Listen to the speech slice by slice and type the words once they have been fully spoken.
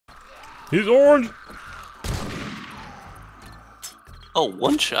He's orange. Oh,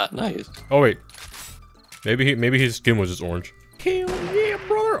 one shot, nice. Oh wait, maybe his skin was just orange. Hell yeah,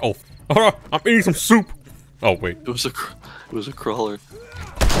 brother! Oh, I'm eating some soup. Oh wait, It was a crawler.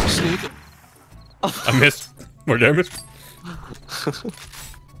 Sneak. I missed. What did I miss?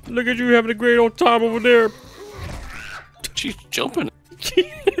 Look at you having a great old time over there. She's jumping. She's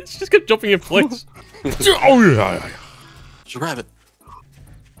just kept jumping in place. Oh yeah. It's a rabbit.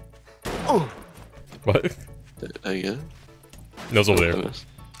 Oh. What? Yeah. No, it's over there.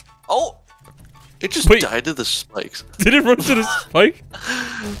 Oh! It just died to the spikes. Did it run to the spike?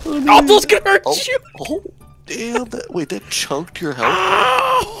 Oh, those can hurt you! Oh, damn. Wait, that chunked your health?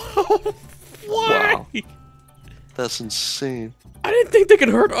 Ow! Why? Wow. That's insane. I didn't think they could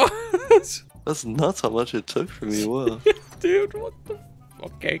hurt us! That's nuts how much it took from you. Wow. Dude, what the...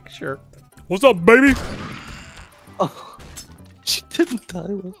 Okay, sure. What's up, baby? Oh, she didn't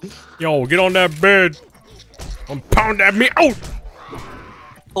die. Yo, get on that bed. I'm pounding that meat. Oh!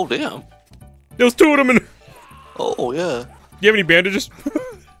 Oh, damn. There's two of them in... Oh, yeah. Do you have any bandages?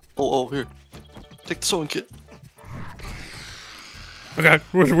 Oh, here. Take the sewing kit. Okay,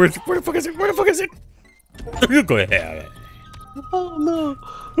 where the fuck is it? Where the fuck is it? Go ahead. Oh, no.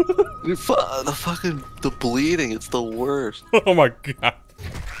 The bleeding, it's the worst. Oh my god.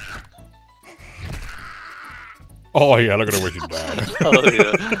 Oh yeah, look at the way she died. Oh,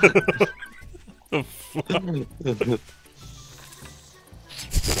 yeah.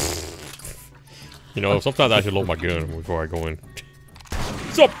 You know, sometimes I should load my gun before I go in.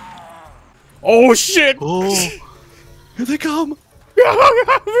 What's up? Oh shit! Oh, here they come!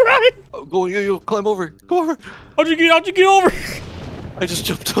 Right! I'm going, yo, climb over. Go over. How'd you get over? I just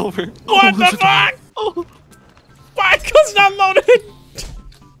jumped over. What the fuck? Oh. Why? Cause not loaded.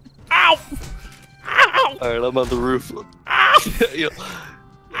 Ow! Ow! Alright, I'm on the roof. Ow! Yo.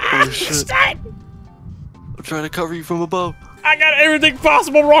 Ah, Oh shit. stop. I'm trying to cover you from above. I got everything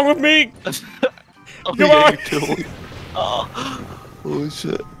possible wrong with me. Oh, Come yeah, on. you killed me. Oh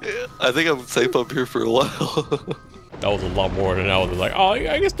shit. Yeah, I think I'm safe up here for a while. That was a lot more than I was like, oh,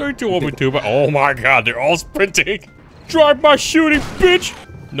 I guess 32 will be too, but oh my god, they're all sprinting. Drive by shooting, bitch.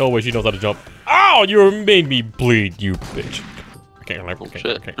 No way she knows how to jump. Ow, you made me bleed, you bitch. I can't, I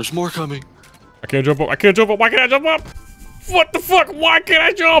can't. There's more coming. I can't jump up, I can't jump up, why can't I jump up? What the fuck, why can't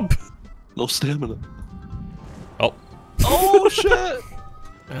I jump? No stamina. Oh. Oh shit.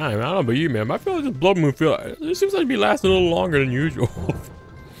 I don't know about you, man. I feel like this blood moon it seems like to be lasting a little longer than usual.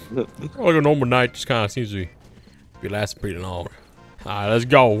 Like a normal night just kind of seems to be lasting pretty long. Alright, let's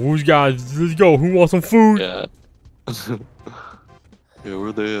go. Let's go. Who wants some food? Yeah. Yeah,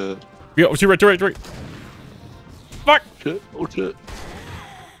 where they at? Yeah, see right. Fuck! Shit. Oh shit.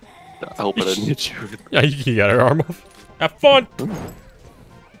 I hope I didn't hit you. Yeah, you got her arm off. Have fun!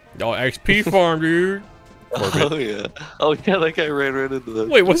 Oh, XP farm, dude. Oh yeah. Oh yeah, that guy ran right into the...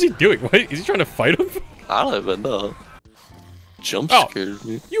 Wait, what's he doing? Wait, is he trying to fight him? I don't even know. Jump scared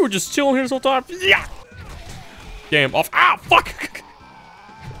me. You were just chilling here this whole time? Yeah! Damn, off. Ah, fuck!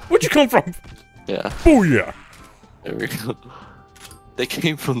 Where'd you come from? Yeah. Booyah! There we go. They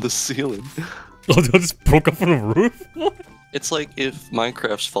came from the ceiling. Oh, they just broke up from the roof? It's like if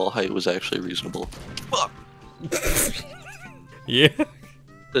Minecraft's fall height was actually reasonable. Fuck! Yeah?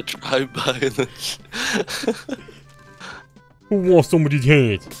 The drive-by and the... Who wants some of these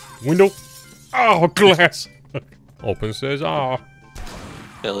hands? Window? Oh, glass! Open says, ah.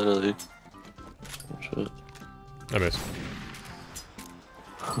 Yeah, literally. Oh, shit. I missed.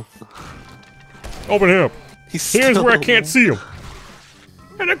 Open him up. Here's where I can't see him.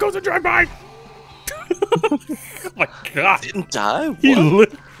 And there goes a drive-by. Oh my god. Didn't die? What? He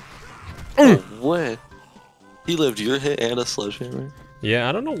lived. No way. He lived your hit and a sledgehammer? Yeah,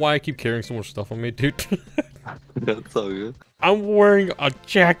 I don't know why I keep carrying so much stuff on me, dude. That's all good. I'm wearing a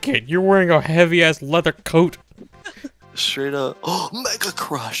jacket. You're wearing a heavy-ass leather coat. Straight up. Oh, Mega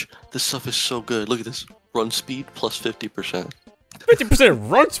Crush! This stuff is so good. Look at this. Run speed plus 50%.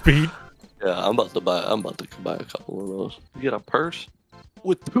 50% run speed? Yeah, I'm about to buy a couple of those. You get a purse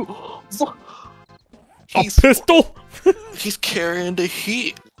with two. A pistol? He's carrying the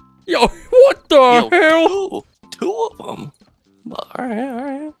heat. Yo, what the hell? Two of them.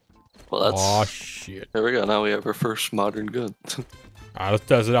 Alright. Well, that's... Oh, shit. There we go. Now we have our first modern gun. Alright, let's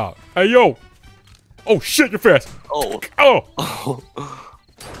test it out. Hey, yo! Oh, shit, you're fast! Oh. Oh!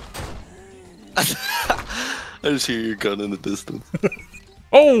 I just hear your gun in the distance.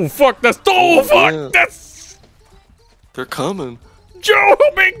 Oh, fuck, that's... Oh, fuck! Yeah. That's... They're coming. Joe,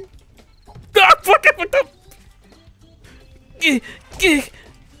 help me! Ah, fuck it, what the...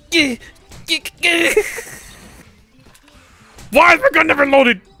 Why is my gun never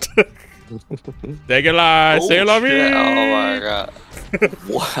loaded? Say goodbye. Say I love you. Oh my god.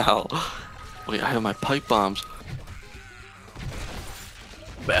 Wow. Wait, I have my pipe bombs.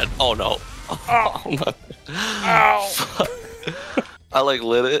 Man, oh no. Oh, no. Ow. I like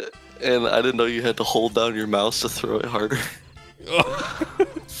lit it, and I didn't know you had to hold down your mouse to throw it harder.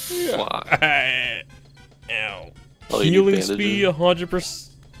 Wow. Ow. Oh, Healing speed 100%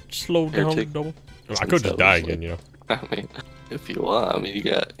 slowed down double. I could just die again, you know. I mean, if you want, I mean, you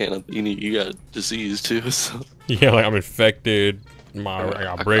got you got disease too, so. Yeah, like I'm infected. I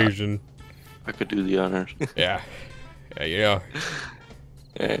got abrasion. I could do the honors. Yeah. Yeah.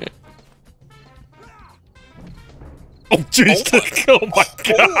 Yeah. Oh jeez! Oh my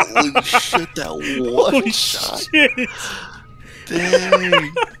god! Holy shit! That one Holy shot. Shit.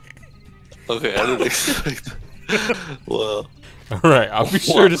 Dang. Okay, I didn't expect that. Well. Alright, I'll be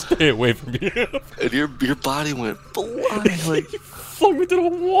sure to stay away from you. And your body went flying like. You flung me to the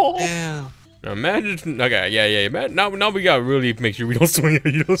wall. Damn. Now imagine. Okay, yeah. Now we gotta really make sure we don't swing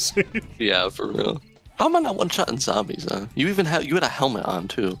it. You don't swing it. Yeah, for real. How am I not one-shotting zombies, huh? You had a helmet on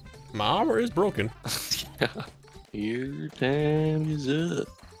too. My armor is broken. Yeah. Your time is up.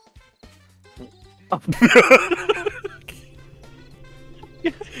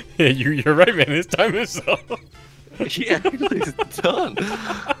 Yeah, you're right, man. This time is up. Yeah, it's done.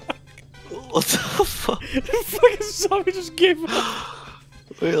 What the fuck? The fucking zombie just gave up.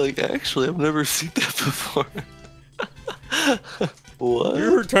 Wait, like, actually, I've never seen that before. What?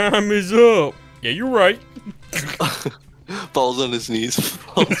 Your time is up. Yeah, you're right. Falls on his knees,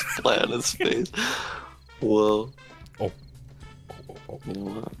 falls flat on his face. Whoa. Oh. You know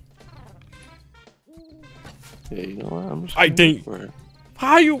what? Yeah, you know what? I'm just I think. for it.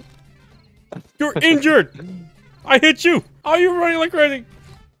 How you? You're injured. I hit you. How are you running like crazy?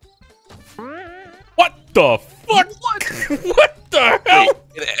 What the fuck? What? What the hell?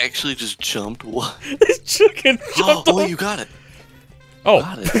 Wait, it actually just jumped. What? This chicken jumped Oh, off. you got it. Oh.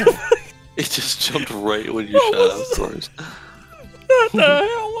 Got it. It just jumped right when you shot it, of course. What the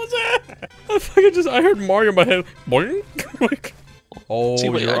hell was that? I heard Mario in my head. Boing. Like, oh, See,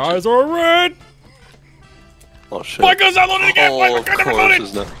 wait, your eyes are red. Oh shit. Why goes I loaded again? Why Of course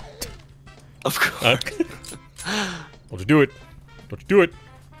it's not. Of course. Don't you do it. Don't you do it.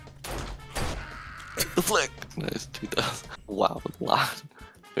 The flick. Nice, 2000. Wow, a lot.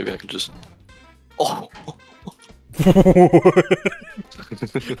 Maybe I could just. Oh.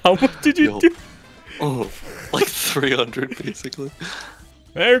 How much did you do? Oh, like 300 basically.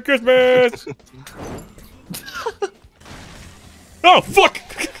 Merry Christmas! Oh, fuck!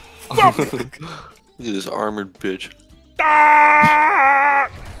 Fuck! Look at this armored bitch. Ah!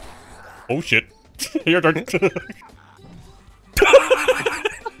 Oh shit. Your turn.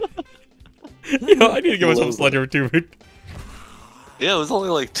 Yo, I need to give myself a sledgehammer too. Yeah, it was only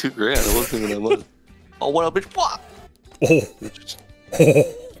like $2 grand. It wasn't even that much. Oh, what up, bitch? What?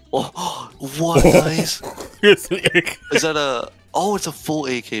 Oh, what? Nice. Is that a? Oh, it's a full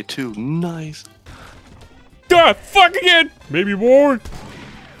AK too. Nice. God, fuck again. Maybe more.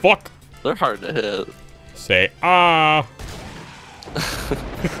 Fuck. They're hard to hit. Say ah.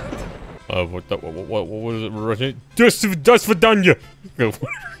 What was it? Russian? Just for Dunya.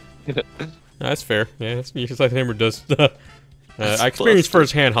 That's fair. Yeah, it's just like hammer does. I experienced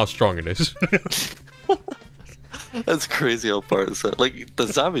firsthand how strong it is. That's crazy how far it's set. Like, the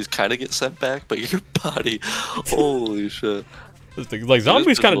zombies kind of get sent back, but your body, holy shit. Like,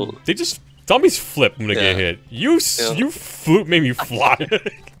 zombies kind of, zombies flip when they get hit. You flip made me fly.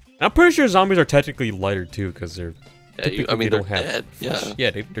 I'm pretty sure zombies are technically lighter too, because they're, I mean, they're dead. Flesh.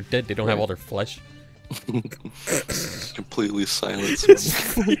 Yeah, they're dead. They don't have all their flesh. Completely silent.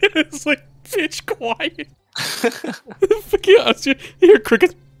 It's like pitch quiet. Yeah, you hear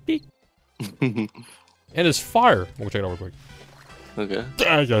crickets. And it's fire. We'll check it out real quick. Okay.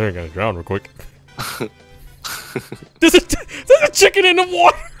 I gotta drown real quick. There's a chicken in the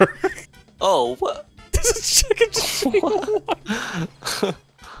water. Oh, what? There's a chicken just in the water.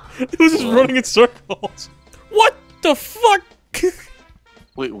 It was just running in circles. What the fuck?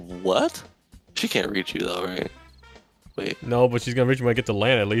 Wait, what? She can't reach you though, right? Wait. No, but she's gonna reach me when I get to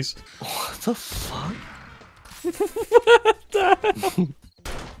land at least. What the fuck? What the hell?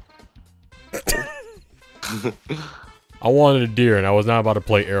 I wanted a deer and I was not about to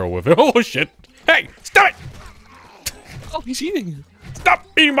play arrow with it. Oh shit! Hey, stop it! Oh, he's eating it. Stop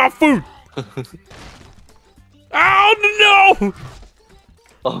eating my food! Oh no!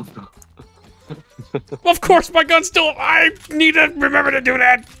 Oh no. Of course my gun's still. I need to remember to do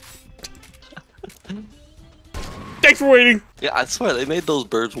that. Thanks for waiting. Yeah, I swear they made those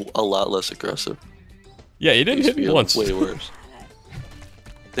birds a lot less aggressive. Yeah, you didn't hit me once. Way worse.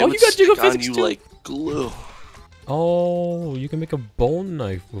 They Oh, would you got stick jiggle on physics you too? like glue. Oh, you can make a bone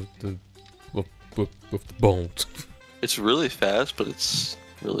knife with the with the bones. It's really fast, but it's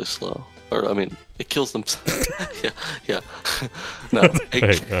really slow. Or I mean, it kills them. yeah. No,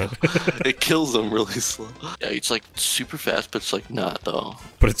 it kills them really slow. Yeah, it's like super fast, but it's like not though.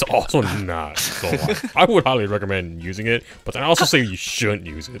 But it's also not. So I would highly recommend using it, but I also say you shouldn't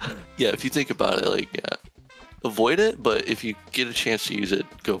use it. Yeah, if you think about it, like avoid it. But if you get a chance to use it,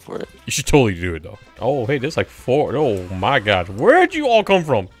 go for it. You should totally do it though. Oh, hey, there's like 4. Oh my God, where'd you all come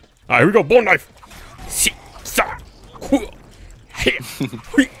from? All right, here we go. Bone knife.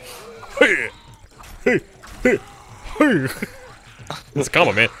 It's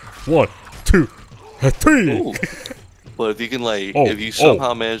coming, man. 1, 2, 3. Ooh. But if you can like, if you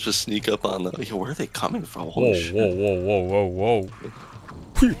somehow manage to sneak up on the, yo, where are they coming from? Holy shit. Whoa.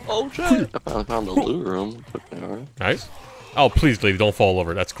 Oh shit! I found the loot room. Right. Nice. Oh, please, lady, don't fall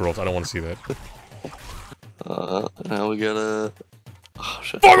over. That's gross. I don't want to see that. Now we gotta. Oh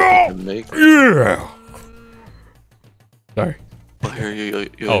shit! Fuck off! Yeah. Sorry. Oh, here you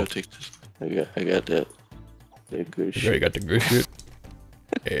take this. I got that. That good shit. Yeah, you got the good shit.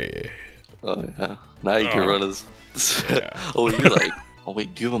 Yeah. Oh yeah. Now you can run as. Yeah. Oh, you're like. Oh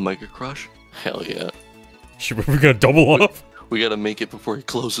wait, do you have a mega crush? Hell yeah. Should we gonna double up? We gotta make it before he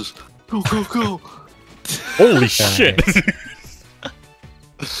closes. Go, go, go! Holy shit!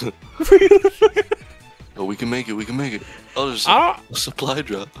 Oh, we can make it. We can make it. Oh, there's a supply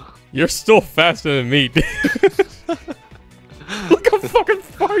drop. You're still faster than me. Look how fucking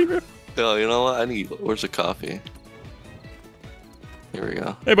far you. Oh, you know what? Where's the coffee? Here we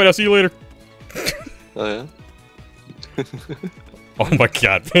go. Hey, buddy. I'll see you later. Oh yeah. Oh my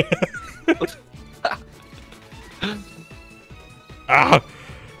God.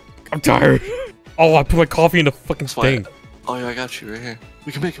 I'm tired. Oh, I put my coffee in the fucking thing. Oh yeah, I got you right here.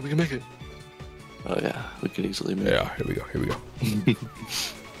 We can make it. We can make it. Oh yeah, we can easily make it. Yeah, here we go. Here we go.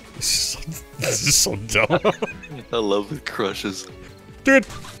 This is so dumb. I love the crushes. Dude.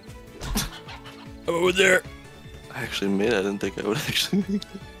 Over there. I actually made it. I didn't think I would actually make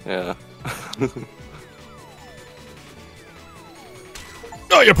it. Yeah.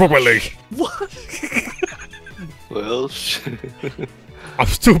 Oh, you broke my leg. What? Well, shit. I'm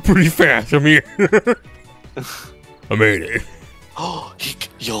still pretty fast. I'm here. I made it. Oh,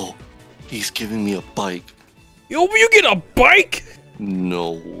 he's giving me a bike. Yo, you get a bike?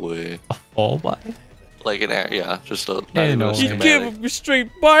 No way. A full bike? Like an air, yeah, just a. Yeah, no You way. give him a straight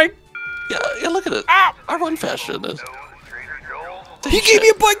bike? Yeah, look at it. Ah! I run faster than this. He gave me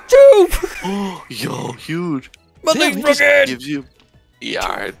a bike too! Oh, yo, huge. My Damn, leg's he just broken! gives you. Yeah,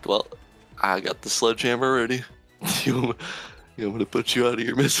 alright, well, I got the sledgehammer ready. You want me to put you out of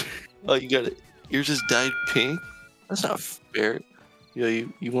your misery? Oh, you got it. Yours just dyed pink? That's not fair. Yeah,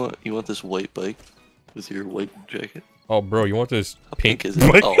 you want this white bike with your white jacket? Oh, bro, you want this pink? Is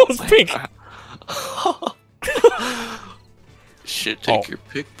it? Bike? Oh, It's pink! Shit, take your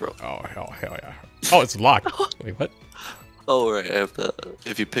pick, bro. Oh, hell yeah. Oh, it's locked. Wait, what? Oh, right, I have to.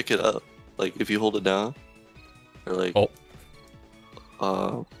 If you pick it up, like if you hold it down, or like.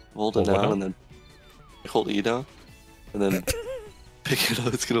 Hold it down and then hold E down, and then pick it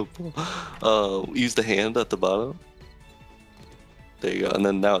up. It's gonna use the hand at the bottom. There you go, and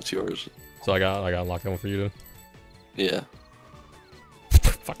then now it's yours. So I got locked down for you then. Yeah.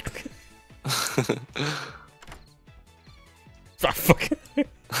 Fuck. Fuck.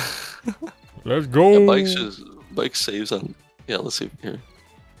 Let's go. Yeah, bike saves on. Yeah, let's see here.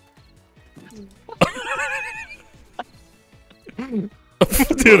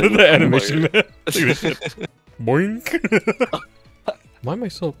 Dude, the animation, man. Look at this shit. Boink. Why am I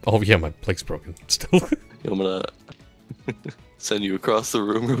so... Oh, yeah, my leg's broken still. I'm gonna send you across the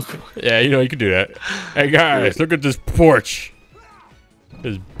room real quick. Yeah, you know, you can do that. Hey, guys, look at this porch.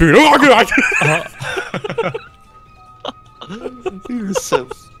 This beautiful... Oh, God! You're so...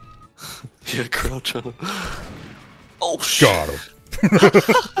 Yeah, crouch on him. Oh, shit. Got him.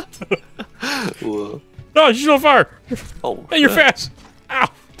 Whoa. No, she's on fire. Oh, Hey, you're shit. fast. Ow.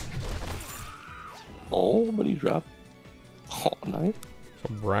 Oh, what do you drop? Oh, nice.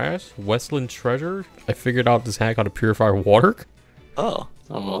 Some brass, Westland treasure. I figured out this hack how to purify water. Oh,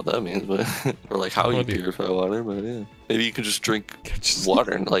 I don't know what that means, but or like how you purify water, but yeah, maybe you can just drink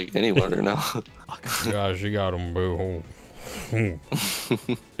water, like any water now. Gosh, you got him, boo. They're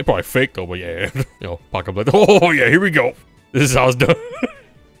probably fake though, but yeah, you know, pocket blood. Oh yeah, here we go. This is how it's done.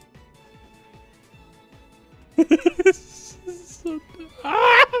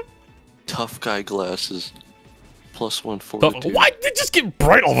 Tough guy glasses, +1 fortitude. Why did it just get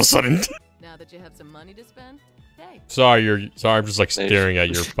bright all of a sudden? Now that you have some money to spend, Sorry, I'm just like staring at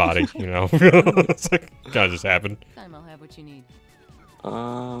your body, you know? It's like, kind of just happened. Time I'll have what you need.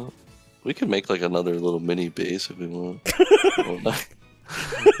 We could make like another little mini base if we want. Oh,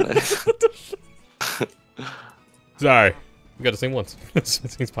 nice. Sorry. We got the same ones.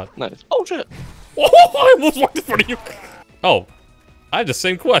 Same spot. Nice. Oh shit! Oh, I almost walked in front of you. Oh, I had the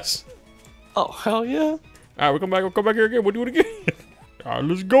same quest. Oh hell yeah! All right, we'll come back here again. We'll do it again. All right,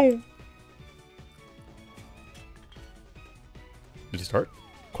 let's go. Did you start?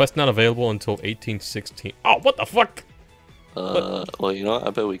 Quest not available until 1816. Oh, what the fuck? Well, you know what?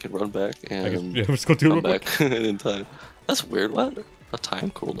 I bet we could run back and let's go do it come real back in time. That's weird. What? A time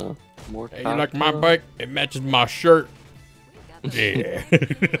cooldown? More time. Hey, you like my bike? It matches my shirt. Yeah.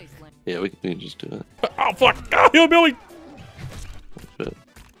 Yeah, we can just do it. Oh fuck! Oh, hillbilly! Shit.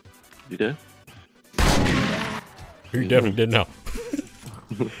 You dead? You definitely did now.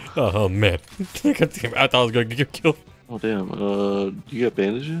 Oh man! God damn, I thought I was gonna get killed. Oh damn. You got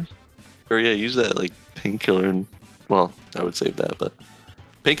bandages? Or yeah, use that like painkiller and well, I would save that, but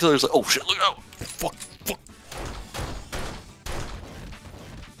painkiller's like, oh shit, look out! Fuck!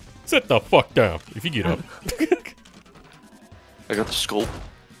 Sit the fuck down if you get up. I got the scope.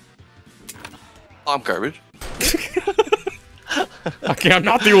 Oh, I'm garbage. Okay, I'm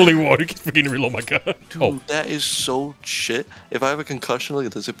not the only one who keeps forgetting to reload my gun. Dude, that is so shit. If I have a concussion, look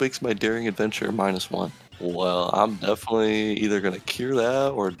at this. It makes my daring adventure -1. Well, I'm definitely either gonna cure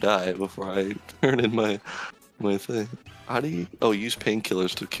that or die before I turn in my thing. How do you? Oh, use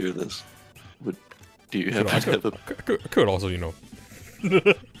painkillers to cure this. But do you have to have a? I could also, you know.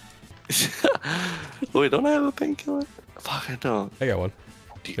 Wait, don't I have a painkiller? Fuck, I don't. I got one.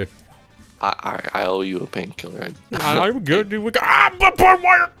 You, I owe you a painkiller. I'm good, dude. We got barbed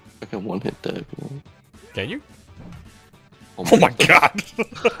wire. I can one hit that. Can you? Oh my god!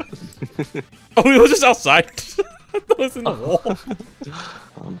 Oh, it was just outside. I thought it was in the wall.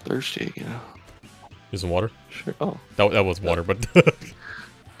 I'm thirsty, you know. Here's some water. Sure. Oh, that was water, but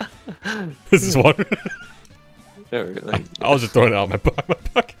this is water. there we go. I was just throwing it out my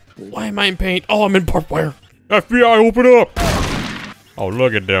pocket. Why am I in pain? Oh, I'm in barbed wire. FBI, open up! Oh,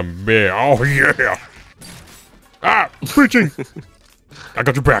 look at them big. Oh yeah! Ah, preaching! I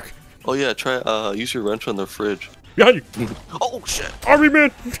got your back. Oh yeah, try use your wrench on the fridge. Behind you. Oh shit! Army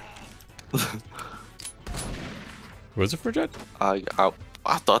man. Where's the fridge at? I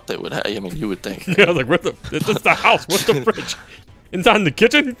thought they would have. I mean, you would think. Yeah, I was like, where's the? It's just the house. What's the fridge? Inside in the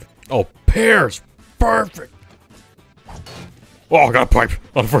kitchen? Oh, pears. Perfect. Oh, I got a pipe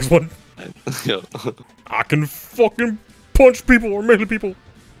on the first one. Yeah. I can fucking punch people or melee people.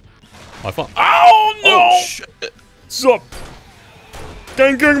 I found. Oh no! Oh shit! What's up?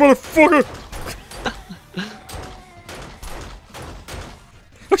 Gang, motherfucker!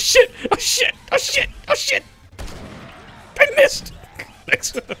 Oh shit! Oh shit! Oh shit! Oh shit! I missed.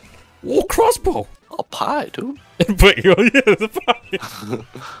 Thanks. Oh, crossbow. A pie, dude. But yeah, the pie.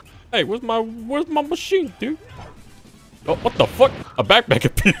 Hey, where's my machine, dude? Oh, what the fuck? A backpack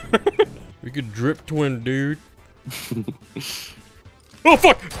appeared. We could drip twin, dude. Oh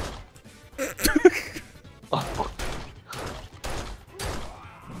fuck! Oh fuck!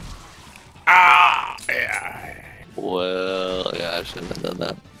 Ah! Yeah. Well, yeah, I shouldn't have done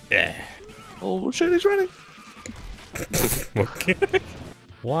that. Yeah. Oh shit, he's running. Okay.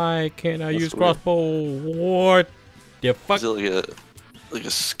 Why can't I That's use weird. crossbow? What the fuck? Is it like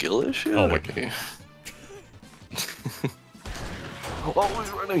a skill issue? Oh my god. Oh,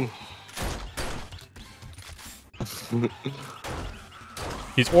 he's running.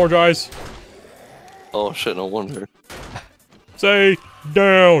 He's orange eyes. Oh shit, no wonder. Say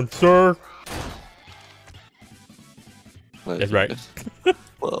down, sir. Like, That's right.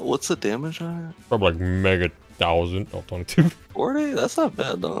 Well, what's the damage on it? Probably like mega 1,000. Oh, 22. 40? That's not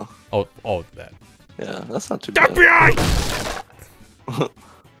bad though. Oh, that. Yeah, that's not too bad. FBI!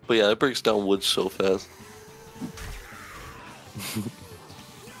 But yeah, it breaks down wood so fast.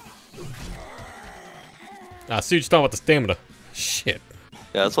 I see what you're talking about the stamina. Shit.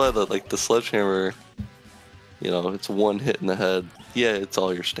 Yeah, that's why the sledgehammer, you know, it's one hit in the head. Yeah, it's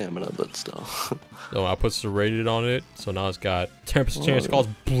all your stamina, but still. So I put serrated on it, so now it's got 10% chance to yeah. cause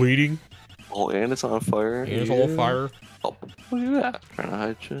bleeding. Oh, and it's on fire. And it's on fire. Oh, look at that. Trying to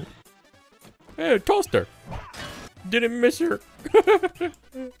hide shit. Hey, toaster. Didn't miss her.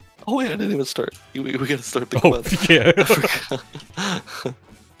 Oh wait, I didn't even start. We gotta start the Oh, quest. yeah.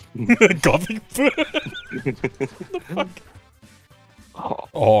 Coffee. The fuck?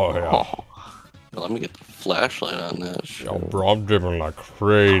 Oh, yeah. Oh. Let me get the flashlight on that shit. Yo, bro, I'm dripping like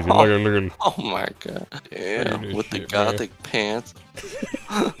crazy. Look at Oh my god. Damn, Look at with this the shit, man. gothic pants.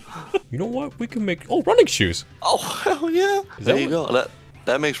 You know what? We can make running shoes. Oh hell yeah! Is There that you go.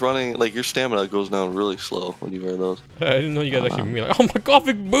 That makes running like your stamina goes down really slow when you wear those. I didn't know you guys actually mean like, oh my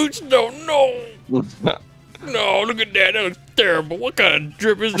gothic boots. No, no, no! Look at that. That looks terrible. What kind of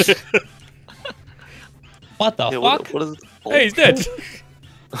drip is that? What the fuck? What is it? Hey, he's dead.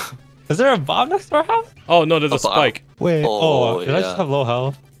 Is there a bomb next to our house? Oh no, there's a spike. Wait, Oh, did I just yeah. have low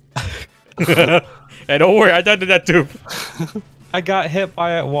health? Hey, don't worry. I died to that too. I got hit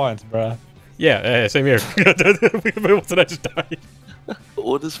by it once, bruh. Yeah, same here. What did I just die?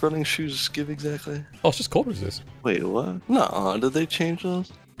 What does running shoes give exactly? Oh, it's just cold resist. Wait, what? No, did they change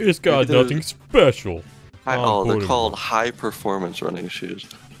those? It's got Maybe nothing special. Oh, they're putting- called high performance running shoes.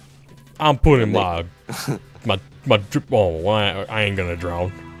 I'm putting my drip on. I ain't gonna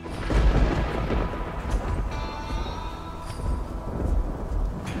drown.